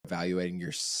evaluating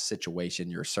your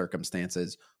situation, your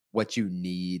circumstances, what you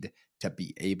need to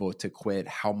be able to quit,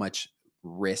 how much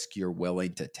risk you're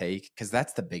willing to take, because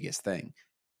that's the biggest thing.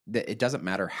 It doesn't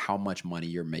matter how much money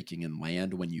you're making in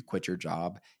land when you quit your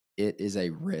job. It is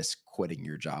a risk quitting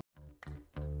your job.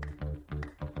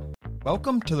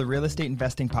 Welcome to the Real Estate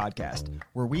Investing Podcast,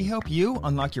 where we help you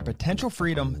unlock your potential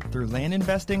freedom through land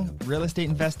investing, real estate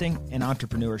investing, and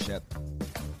entrepreneurship.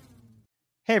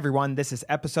 Hey everyone, this is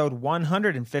episode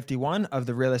 151 of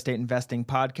the Real Estate Investing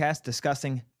Podcast,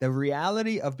 discussing the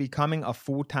reality of becoming a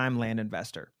full-time land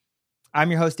investor. I'm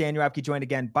your host, Daniel Apke, joined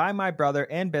again by my brother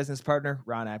and business partner,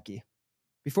 Ron Apke.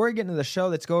 Before we get into the show,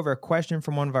 let's go over a question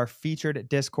from one of our featured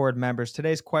Discord members.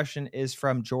 Today's question is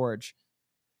from George.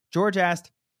 George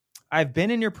asked, I've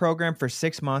been in your program for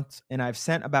 6 months and I've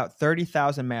sent about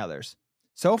 30,000 mailers.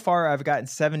 So far, I've gotten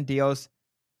 7 deals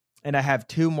and I have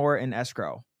 2 more in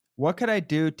escrow. What could I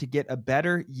do to get a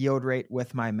better yield rate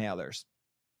with my mailers?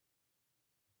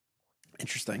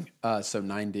 Interesting. So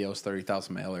 9 deals,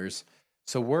 30,000 mailers.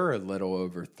 So we're a little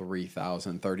over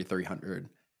 3,300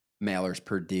 mailers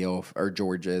per deal, or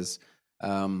George's.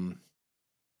 I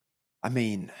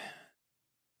mean,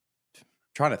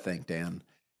 trying to think, Dan,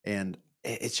 and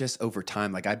it's just over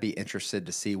time. Like, I'd be interested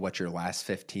to see what your last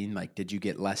 15, like, did you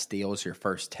get less deals your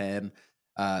first 10?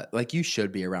 Like, you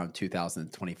should be around 2,000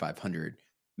 to 2,500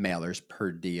 mailers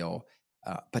per deal.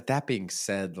 But that being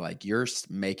said, like, you're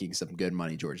making some good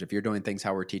money, George. If you're doing things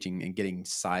how we're teaching and getting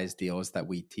size deals that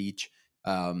we teach,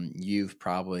 you've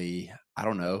probably, I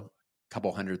don't know, a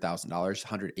couple $100,000,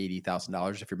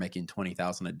 $180,000 if you're making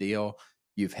 20,000 a deal.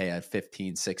 You've had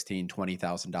 $15,000, $16,000,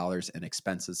 $20,000 in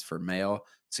expenses for mail.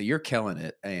 So you're killing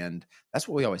it. And that's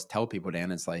what we always tell people,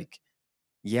 Dan. It's like,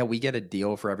 yeah, we get a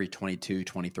deal for every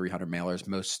 2,300 mailers.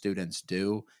 Most students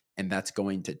do. And that's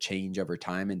going to change over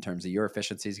time in terms of your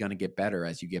efficiency is going to get better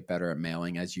as you get better at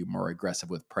mailing, as you're more aggressive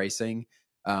with pricing.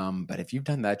 But if you've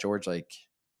done that, George, like,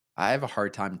 I have a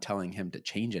hard time telling him to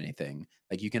change anything.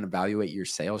 Like, you can evaluate your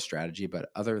sales strategy, but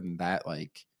other than that,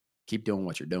 like, keep doing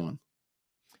what you're doing.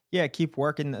 Yeah, keep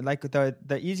working. Like,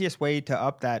 the easiest way to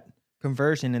up that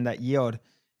conversion and that yield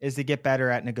is to get better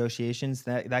at negotiations.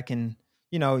 That can,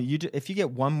 you know, if you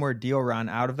get one more deal run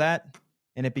out of that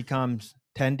and it becomes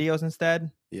 10 deals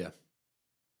instead. Yeah.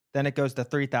 Then it goes to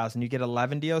 3,000. You get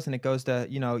 11 deals and it goes to,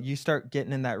 you know, you start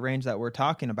getting in that range that we're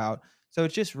talking about. So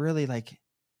it's just really like,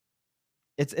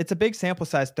 it's a big sample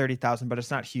size, 30,000, but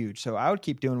it's not huge. So I would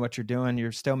keep doing what you're doing.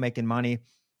 You're still making money.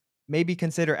 Maybe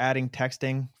consider adding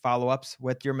texting follow-ups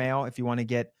with your mail if you want to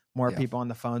get more people on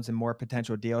the phones and more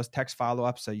potential deals. Text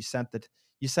follow-ups. So you sent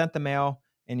the mail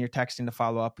and you're texting to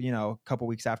follow up, you know, a couple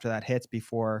weeks after that hits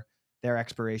before their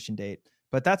expiration date.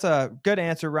 But that's a good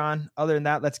answer, Ron. Other than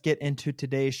that, let's get into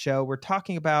today's show. We're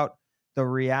talking about the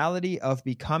reality of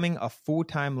becoming a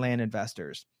full-time land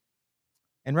investors.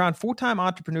 And Ron, full-time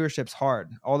entrepreneurship's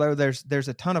hard, although there's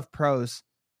a ton of pros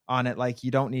on it. Like,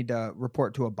 you don't need to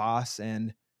report to a boss,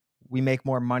 and we make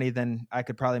more money than I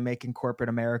could probably make in corporate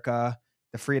America.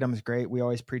 The freedom is great. We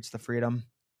always preach the freedom.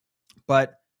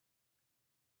 But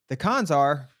the cons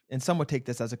are, and some will take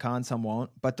this as a con, some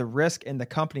won't, but the risk in the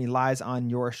company lies on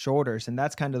your shoulders. And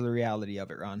that's kind of the reality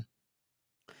of it, Ron.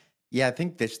 Yeah, I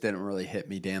think this didn't really hit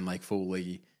me, Dan, like,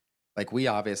 fully. Like, we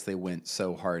obviously went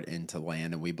so hard into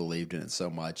land and we believed in it so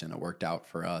much and it worked out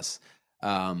for us.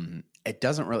 It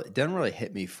didn't really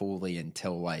hit me fully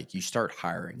until, like, you start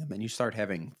hiring and then you start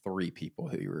having 3 people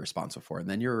who you're responsible for, and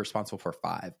then you're responsible for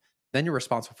 5. Then you're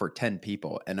responsible for 10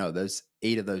 people. And those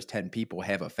 8 of those 10 people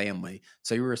have a family.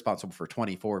 So you're responsible for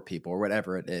 24 people or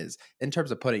whatever it is in terms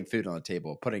of putting food on the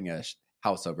table, putting a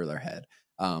house over their head,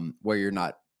 where you're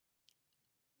not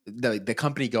the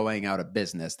company going out of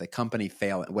business, the company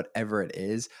failing, whatever it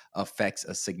is, affects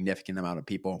a significant amount of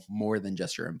people more than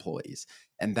just your employees.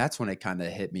 And that's when it kind of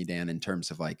hit me, Dan, in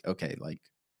terms of like, okay, like,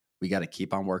 we got to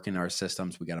keep on working our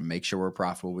systems. We got to make sure we're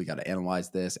profitable. We got to analyze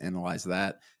this, analyze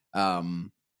that.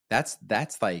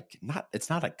 That's like, it's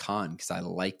not a con, because I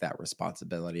like that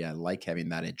responsibility. I like having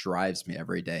that. It drives me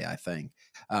every day, I think.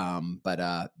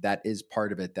 But that is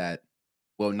part of it that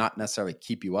will not necessarily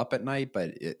keep you up at night,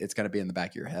 but it's going to be in the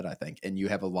back of your head, I think. And you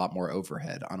have a lot more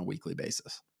overhead on a weekly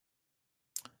basis.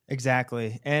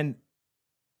 Exactly. And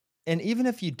even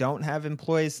if you don't have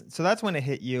employees, so that's when it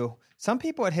hit you. Some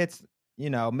people it hits,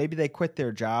 you know, maybe they quit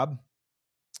their job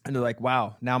and they're like,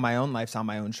 wow, now my own life's on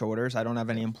my own shoulders. I don't have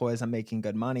any employees. I'm making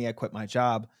good money. I quit my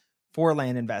job for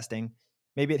land investing.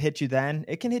 Maybe it hit you then.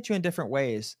 It can hit you in different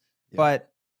ways. Yeah. But,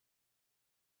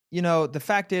 you know, the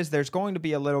fact is there's going to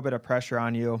be a little bit of pressure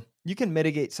on you. You can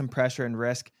mitigate some pressure and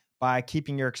risk by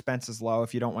keeping your expenses low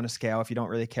if you don't want to scale, if you don't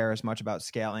really care as much about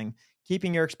scaling.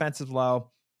 Keeping your expenses low,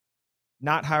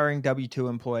 not hiring W-2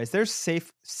 employees. There's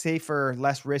safer,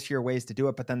 less riskier ways to do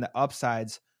it, but then the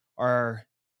upsides are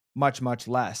much, much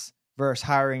less versus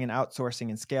hiring and outsourcing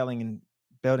and scaling and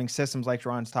building systems like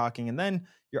Ron's talking. And then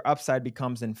your upside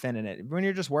becomes infinite. When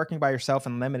you're just working by yourself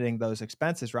and limiting those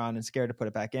expenses, Ron, and scared to put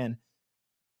it back in,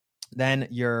 then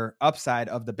your upside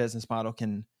of the business model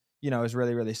can, is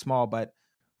really, really small. But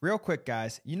real quick,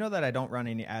 guys, you know that I don't run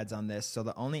any ads on this. So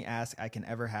the only ask I can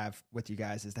ever have with you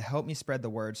guys is to help me spread the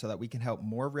word so that we can help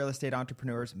more real estate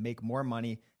entrepreneurs make more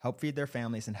money, help feed their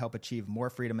families, and help achieve more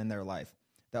freedom in their life.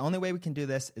 The only way we can do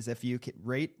this is if you could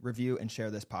rate, review, and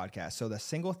share this podcast. So the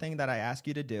single thing that I ask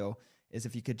you to do is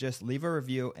if you could just leave a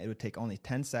review. It would take only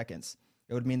 10 seconds.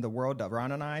 It would mean the world to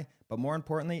Ron and I, but more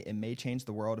importantly, it may change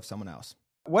the world of someone else.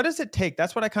 What does it take?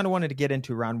 That's what I kind of wanted to get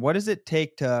into, Ron. What does it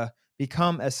take to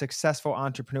become a successful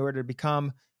entrepreneur, to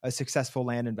become a successful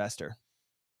land investor?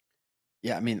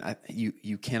 Yeah, I mean,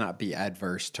 you cannot be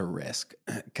adverse to risk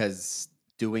because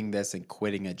doing this and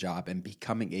quitting a job and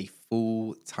becoming a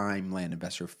full-time land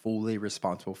investor, fully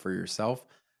responsible for yourself,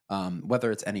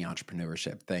 whether it's any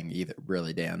entrepreneurship thing, either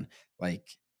really, Dan,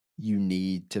 like you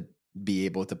need to be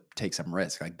able to take some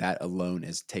risk. Like that alone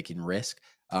is taking risk.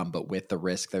 But with the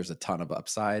risk, there's a ton of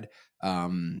upside.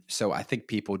 So I think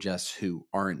people just who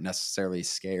aren't necessarily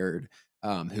scared,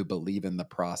 who believe in the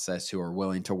process, who are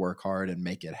willing to work hard and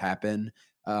make it happen,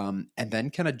 and then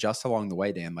can adjust along the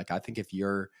way, Dan. Like I think if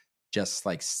you're just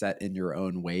like set in your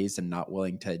own ways and not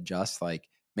willing to adjust, like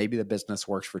maybe the business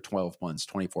works for 12 months,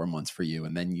 24 months for you,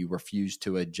 and then you refuse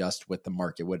to adjust with the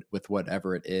market, with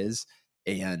whatever it is,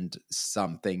 and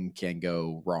something can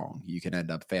go wrong. You can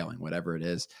end up failing, whatever it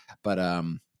is. But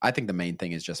I think the main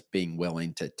thing is just being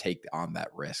willing to take on that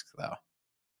risk, though.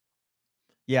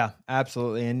 Yeah,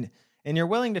 absolutely. And you're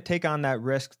willing to take on that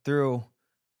risk through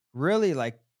really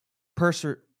like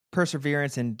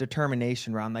perseverance and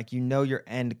determination, Ron. Like your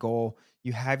end goal,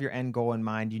 you have your end goal in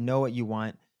mind, you know what you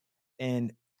want,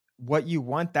 and what you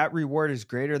want, that reward is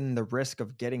greater than the risk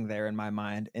of getting there in my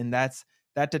mind. And that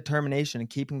determination and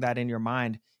keeping that in your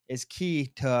mind is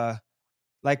key to,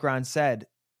 like Ron said,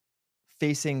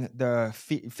 facing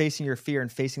your fear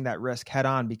and facing that risk head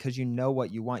on, because you know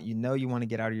what you want. You want to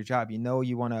get out of your job.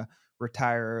 You want to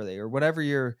retire early, or whatever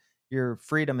your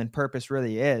freedom and purpose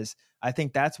really is. I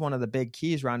think that's one of the big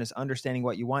keys, Ron, is understanding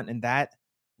what you want. And that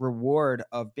reward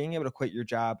of being able to quit your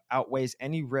job outweighs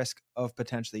any risk of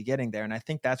potentially getting there. And I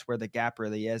think that's where the gap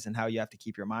really is, and how you have to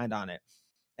keep your mind on it.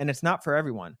 And it's not for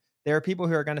everyone. There are people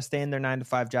who are going to stay in their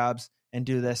 9-to-5 jobs and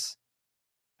do this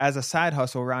as a side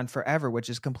hustle around forever, which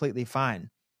is completely fine.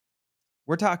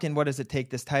 We're talking, what does it take,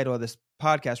 this title of this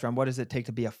podcast, Ron, what does it take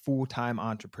to be a full-time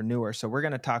entrepreneur? So we're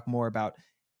going to talk more about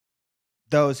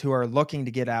those who are looking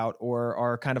to get out or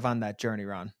are kind of on that journey,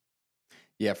 Ron.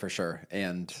 Yeah, for sure.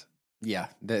 And yeah,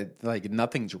 like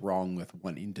nothing's wrong with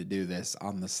wanting to do this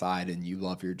on the side, and you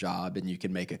love your job and you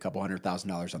can make a couple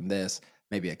 $100,000 on this,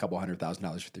 maybe a couple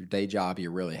 $100,000 with your day job.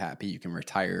 You're really happy. You can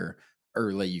retire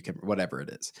early. You can, whatever it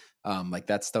is. Like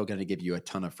that's still going to give you a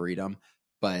ton of freedom.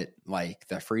 But like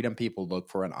the freedom people look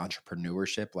for in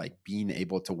entrepreneurship, like being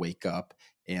able to wake up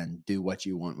and do what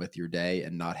you want with your day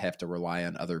and not have to rely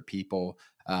on other people.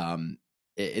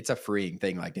 It's a freeing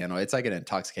thing. Like, Daniel, it's like an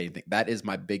intoxicating thing. That is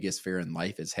my biggest fear in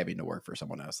life, is having to work for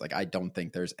someone else. Like, I don't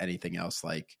think there's anything else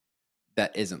like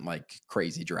that isn't like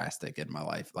crazy drastic in my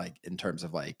life. Like in terms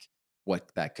of like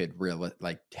what that could really,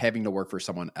 like having to work for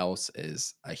someone else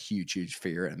is a huge, huge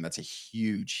fear. And that's a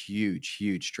huge, huge,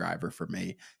 huge driver for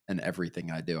me and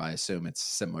everything I do. I assume it's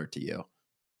similar to you.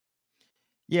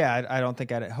 Yeah, I don't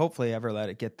think I'd hopefully ever let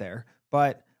it get there.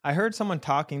 But I heard someone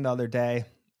talking the other day,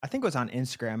 I think it was on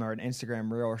Instagram or an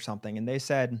Instagram reel or something, and they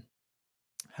said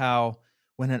how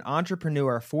when an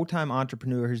entrepreneur, a full-time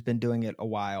entrepreneur who's been doing it a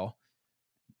while,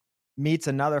 meets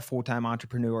another full-time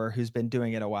entrepreneur who's been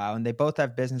doing it a while, and they both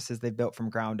have businesses they've built from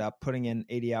ground up, putting in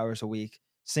 80 hours a week,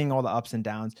 seeing all the ups and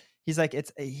downs. He's like,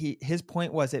 his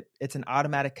point was it's an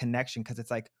automatic connection, because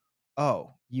it's like,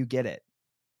 oh, you get it.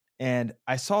 And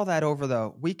I saw that over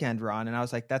the weekend, Ron, and I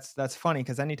was like, that's funny,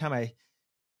 because anytime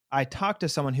I talk to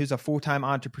someone who's a full-time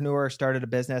entrepreneur, started a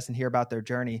business, and hear about their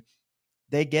journey,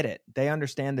 they get it. They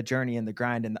understand the journey and the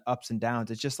grind and the ups and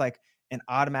downs. It's just like an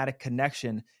automatic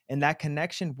connection. And that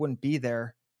connection wouldn't be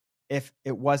there if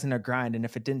it wasn't a grind and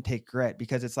if it didn't take grit,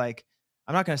 because it's like,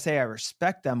 I'm not going to say I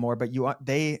respect them more, but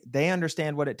they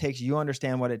understand what it takes. You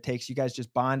understand what it takes. You guys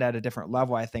just bond at a different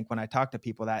level. I think when I talk to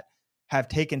people that have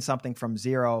taken something from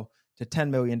zero to $10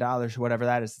 million, or whatever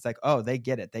that is, it's like, oh, they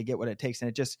get it. They get what it takes. And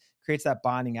it just creates that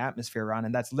bonding atmosphere around.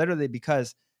 And that's literally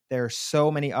because there are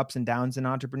so many ups and downs in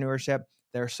entrepreneurship.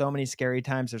 There are so many scary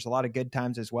times. There's a lot of good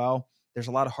times as well. There's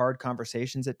a lot of hard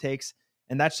conversations it takes.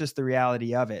 And that's just the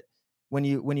reality of it. When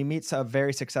you meet a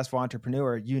very successful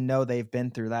entrepreneur, they've been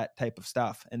through that type of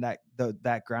stuff and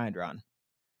that grind, Ron.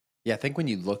 Yeah, I think when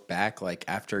you look back, like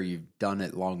after you've done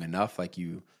it long enough, like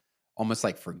you almost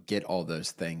like forget all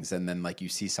those things. And then like you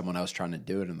see someone else trying to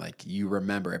do it and like you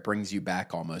remember, it brings you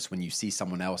back almost when you see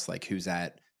someone else like who's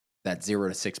at that 0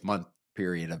 to 6 month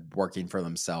period of working for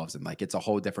themselves. And like it's a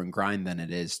whole different grind than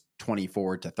it is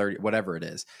 24 to 30, whatever it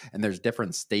is. And there's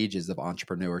different stages of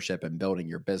entrepreneurship and building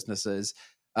your businesses.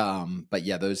 But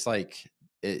yeah, those like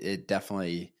it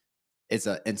definitely is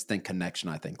an instant connection,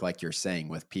 I think, like you're saying,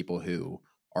 with people who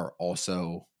are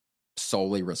also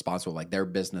solely responsible. Like their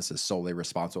business is solely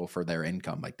responsible for their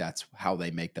income. Like that's how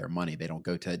they make their money. They don't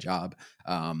go to a job.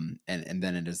 And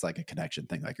then it is like a connection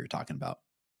thing, like you're talking about.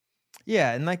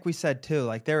 Yeah, and like we said too,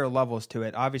 like there are levels to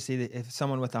it. Obviously, if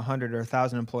someone with 100 or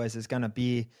 1,000 employees is going to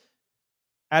be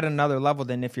at another level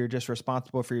than if you're just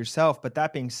responsible for yourself. But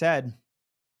that being said,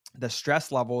 the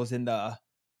stress levels and the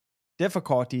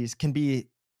difficulties can be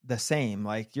the same.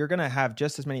 Like you're going to have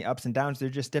just as many ups and downs. They're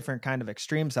just different kind of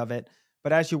extremes of it.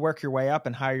 But as you work your way up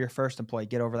and hire your first employee,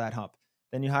 get over that hump.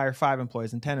 Then you hire 5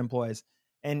 employees and 10 employees,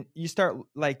 and you start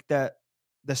like the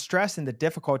stress and the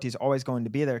difficulty is always going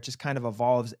to be there. It just kind of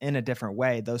evolves in a different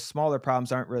way. Those smaller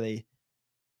problems aren't really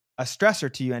a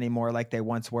stressor to you anymore like they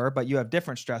once were, but you have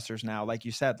different stressors now, like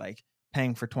you said, like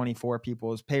paying for 24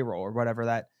 people's payroll or whatever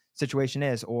that situation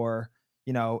is, or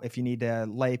if you need to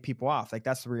lay people off. Like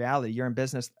that's the reality. You're in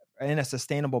business, in a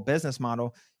sustainable business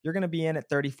model, you're going to be in it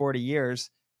 30, 40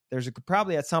 years. There's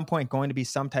probably at some point going to be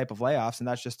some type of layoffs, and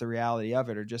that's just the reality of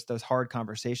it, or just those hard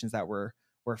conversations that we're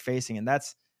facing. And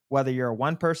that's whether you're a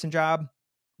one person job,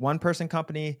 one person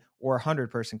company, or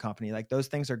 100-person company. Like those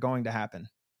things are going to happen.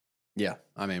 Yeah,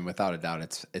 I mean, without a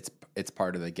doubt, it's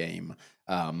part of the game.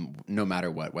 No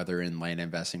matter what, whether in land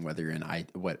investing, whether you're in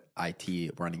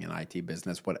IT, running an IT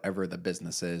business, whatever the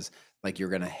business is, like you're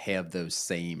gonna have those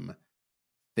same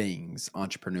things,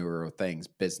 entrepreneurial things,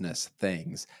 business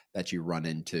things that you run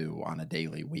into on a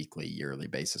daily, weekly, yearly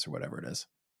basis, or whatever it is.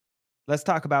 Let's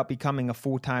talk about becoming a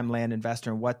full-time land investor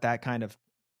and what that kind of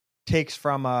takes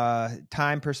from a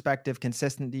time perspective,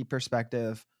 consistency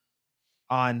perspective,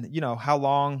 on how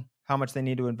long, how much they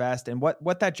need to invest, and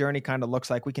what that journey kind of looks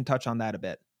like. We can touch on that a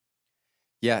bit.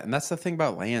 Yeah, and that's the thing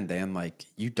about land, Dan. Like,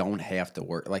 you don't have to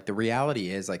work. Like, the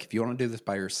reality is, like, if you want to do this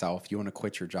by yourself, you want to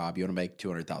quit your job, you want to make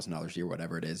 $200,000 a year,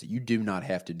 whatever it is, you do not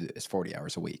have to do this 40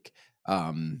 hours a week.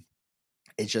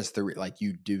 It's just like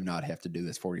you do not have to do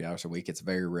this 40 hours a week. It's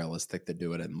very realistic to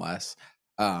do it in less.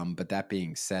 But that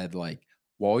being said, like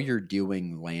while you're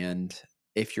doing land,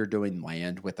 if you're doing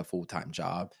land with a full time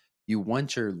job, you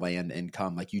want your land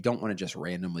income. Like you don't want to just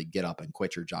randomly get up and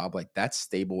quit your job. Like that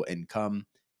stable income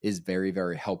is very,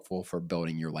 very helpful for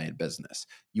building your land business.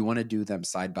 You want to do them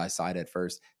side by side at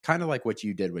first, kind of like what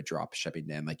you did with drop shipping,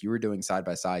 Dan. Like you were doing side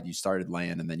by side, you started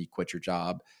land and then you quit your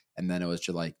job, and then it was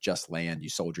just land, you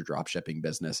sold your drop shipping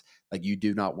business. Like you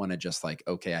do not want to just like,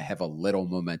 okay, I have a little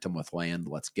momentum with land,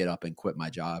 let's get up and quit my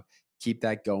job. Keep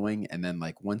that going, and then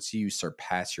like once you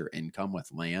surpass your income with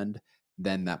land,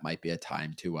 then that might be a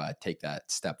time to take that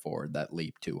step forward, that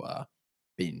leap to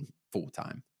being full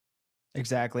time.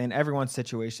 Exactly. And everyone's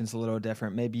situation is a little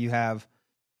different. Maybe you have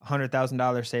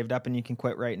 $100,000 saved up and you can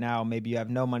quit right now. Maybe you have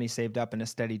no money saved up in a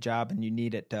steady job and you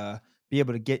need it to be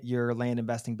able to get your land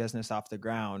investing business off the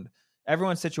ground.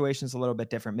 Everyone's situation is a little bit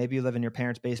different. Maybe you live in your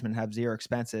parents' basement and have zero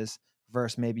expenses,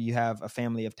 versus maybe you have a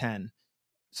family of 10.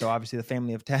 So obviously the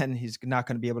family of 10, he's not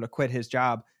going to be able to quit his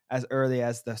job as early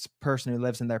as the person who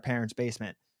lives in their parents'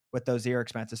 basement with those zero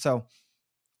expenses. So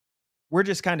we're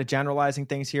just kind of generalizing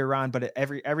things here, Ron, but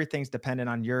everything's dependent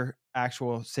on your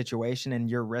actual situation and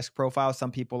your risk profile.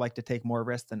 Some people like to take more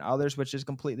risk than others, which is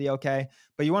completely okay.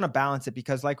 But you want to balance it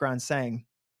because, like Ron's saying,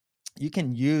 you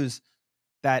can use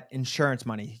that insurance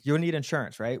money. You'll need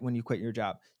insurance, right? When you quit your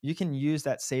job, you can use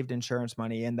that saved insurance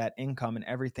money and that income and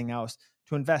everything else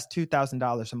to invest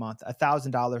 $2,000 a month,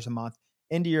 $1,000 a month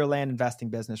into your land investing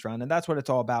business, Ron. And that's what it's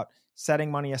all about: setting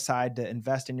money aside to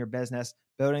invest in your business,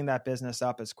 building that business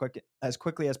up as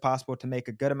quickly as possible to make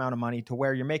a good amount of money to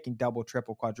where you're making double,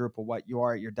 triple, quadruple what you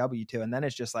are at your W-2. And then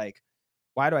it's just like,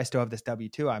 why do I still have this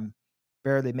W-2? I'm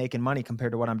barely making money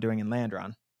compared to what I'm doing in land,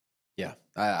 Ron. Yeah,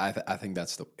 I think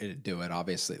that's the way to do it.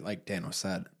 Obviously, like Daniel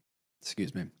said,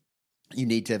 excuse me, you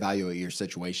need to evaluate your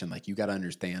situation. Like you got to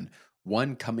understand,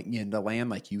 one, coming into land,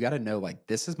 like you got to know, like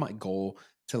this is my goal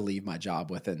to leave my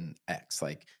job within X.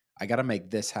 Like I got to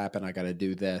make this happen. I got to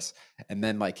do this, and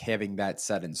then like having that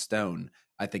set in stone,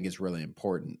 I think is really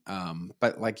important.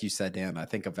 But like you said, Dan, I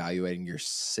think evaluating your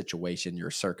situation,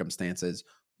 your circumstances,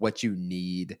 what you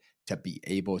need to be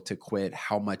able to quit,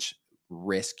 how much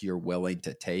risk you're willing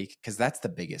to take, because that's the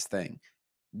biggest thing.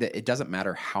 It doesn't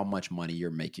matter how much money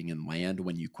you're making in land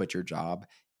when you quit your job.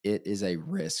 It is a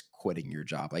risk quitting your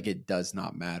job. Like, it does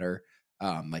not matter.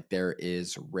 Like, there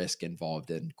is risk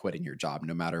involved in quitting your job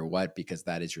no matter what, because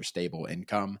that is your stable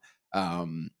income.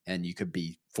 And you could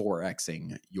be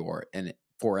 4xing your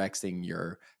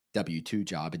W-2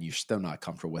 job and you're still not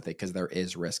comfortable with it, because there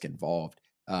is risk involved,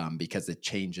 because it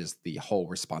changes the whole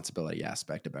responsibility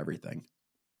aspect of everything.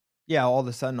 Yeah, all of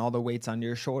a sudden, all the weight's on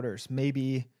your shoulders.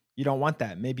 Maybe you don't want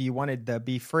that. Maybe you wanted to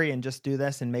be free and just do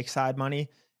this and make side money,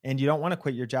 and you don't want to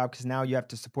quit your job because now you have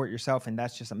to support yourself, and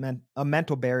that's just a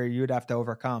mental barrier you'd have to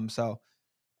overcome. So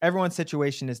everyone's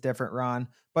situation is different, Ron.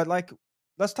 But like,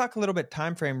 let's talk a little bit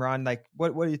time frame, Ron. Like,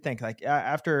 what do you think? Like,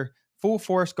 after full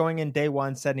force going in day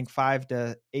one, sending 5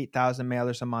 to 8,000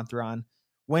 mailers a month, Ron.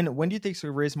 When do you think is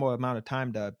a reasonable amount of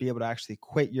time to be able to actually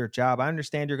quit your job? I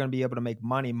understand you're going to be able to make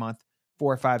money month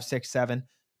 4, 5, 6, 7,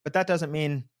 but that doesn't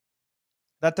mean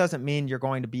you're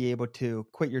going to be able to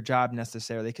quit your job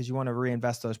necessarily, because you want to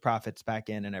reinvest those profits back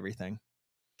in and everything.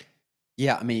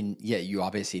 Yeah, I mean, yeah, you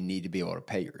obviously need to be able to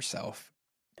pay yourself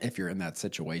if you're in that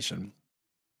situation.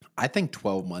 I think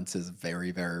 12 months is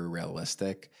very, very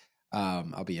realistic.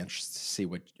 I'll be interested to see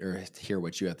hear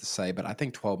what you have to say, but I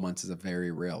think 12 months is a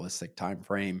very realistic time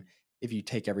frame. If you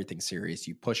take everything serious,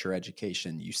 you push your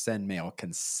education, you send mail,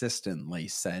 consistently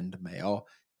send mail,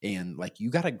 and like,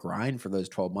 you got to grind for those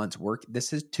 12 months. Work.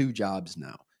 This is 2 jobs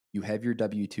now. You have your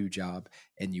W-2 job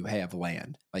and you have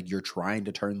land. Like, you're trying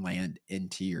to turn land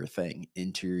into your thing,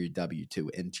 into your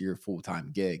W-2, into your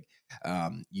full-time gig.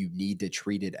 You need to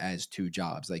treat it as 2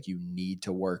 jobs. Like, you need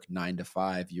to work 9 to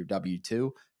 5 your W-2,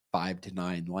 5 to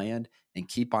 9 land, and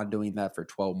keep on doing that for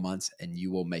 12 months, and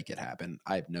you will make it happen.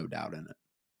 I have no doubt in it.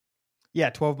 Yeah,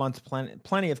 12 months,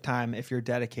 plenty of time if you're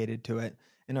dedicated to it.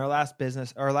 And our last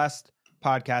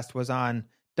podcast was on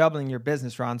doubling your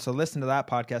business, Ron. So listen to that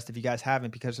podcast if you guys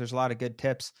haven't, because there's a lot of good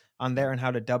tips on there on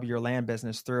how to double your land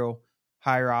business through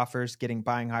higher offers,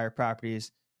 buying higher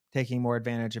properties, taking more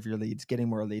advantage of your leads, getting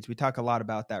more leads. We talk a lot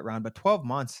about that, Ron. But 12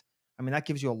 months, I mean, that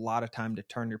gives you a lot of time to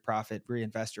turn your profit,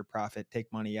 reinvest your profit,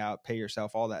 take money out, pay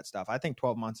yourself, all that stuff. I think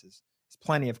 12 months is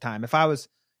plenty of time. If I was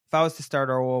to start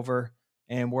all over,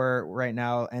 and we're right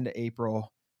now end of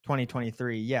April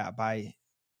 2023, yeah, by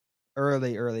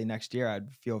early next year,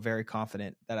 I'd feel very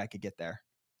confident that I could get there.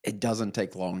 It doesn't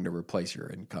take long to replace your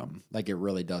income. Like, it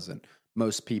really doesn't.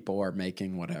 Most people are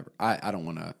making whatever. I don't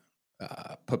want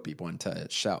to put people into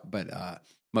shout, but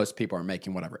most people are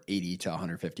making whatever, $80,000 to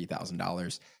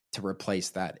 $150,000 to replace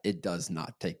that. It does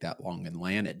not take that long in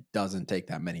land. It doesn't take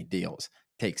that many deals.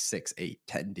 It takes 6, 8,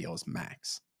 10 deals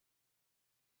max.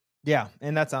 Yeah,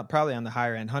 and that's probably on the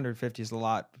higher end. 150 is a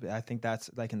lot. I think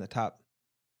that's like in the top.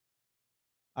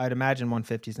 I'd imagine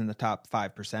 150 is in the top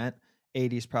 5%.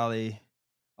 80 is probably,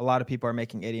 a lot of people are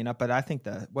making 80 and up, but I think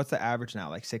what's the average now?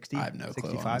 Like 60? I have no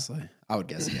 65? clue, honestly. I would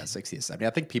guess, yeah, 60 to 70.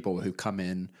 I think people who come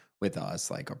in with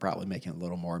us like are probably making a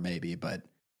little more maybe, but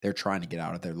they're trying to get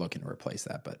out of there looking to replace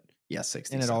that. But yeah,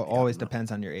 60. And it 70, always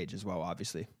depends on your age as well,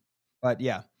 obviously. But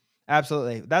yeah,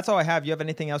 absolutely. That's all I have. You have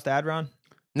anything else to add, Ron?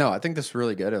 No, I think this is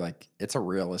really good. Like, it's a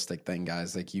realistic thing,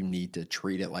 guys. Like, you need to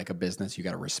treat it like a business. You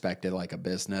got to respect it like a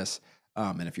business.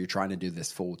 And if you're trying to do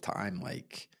this full time,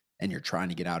 like, and you're trying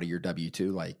to get out of your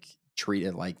W-2, like, treat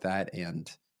it like that.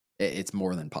 And it's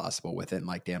more than possible with it. And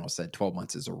like Daniel said, 12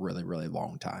 months is a really, really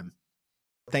long time.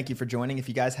 Thank you for joining. If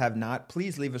you guys have not,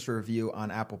 please leave us a review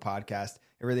on Apple Podcast.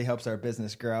 It really helps our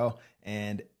business grow,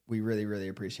 and we really, really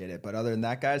appreciate it. But other than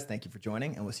that, guys, thank you for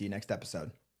joining, and we'll see you next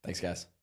episode. Thanks, guys.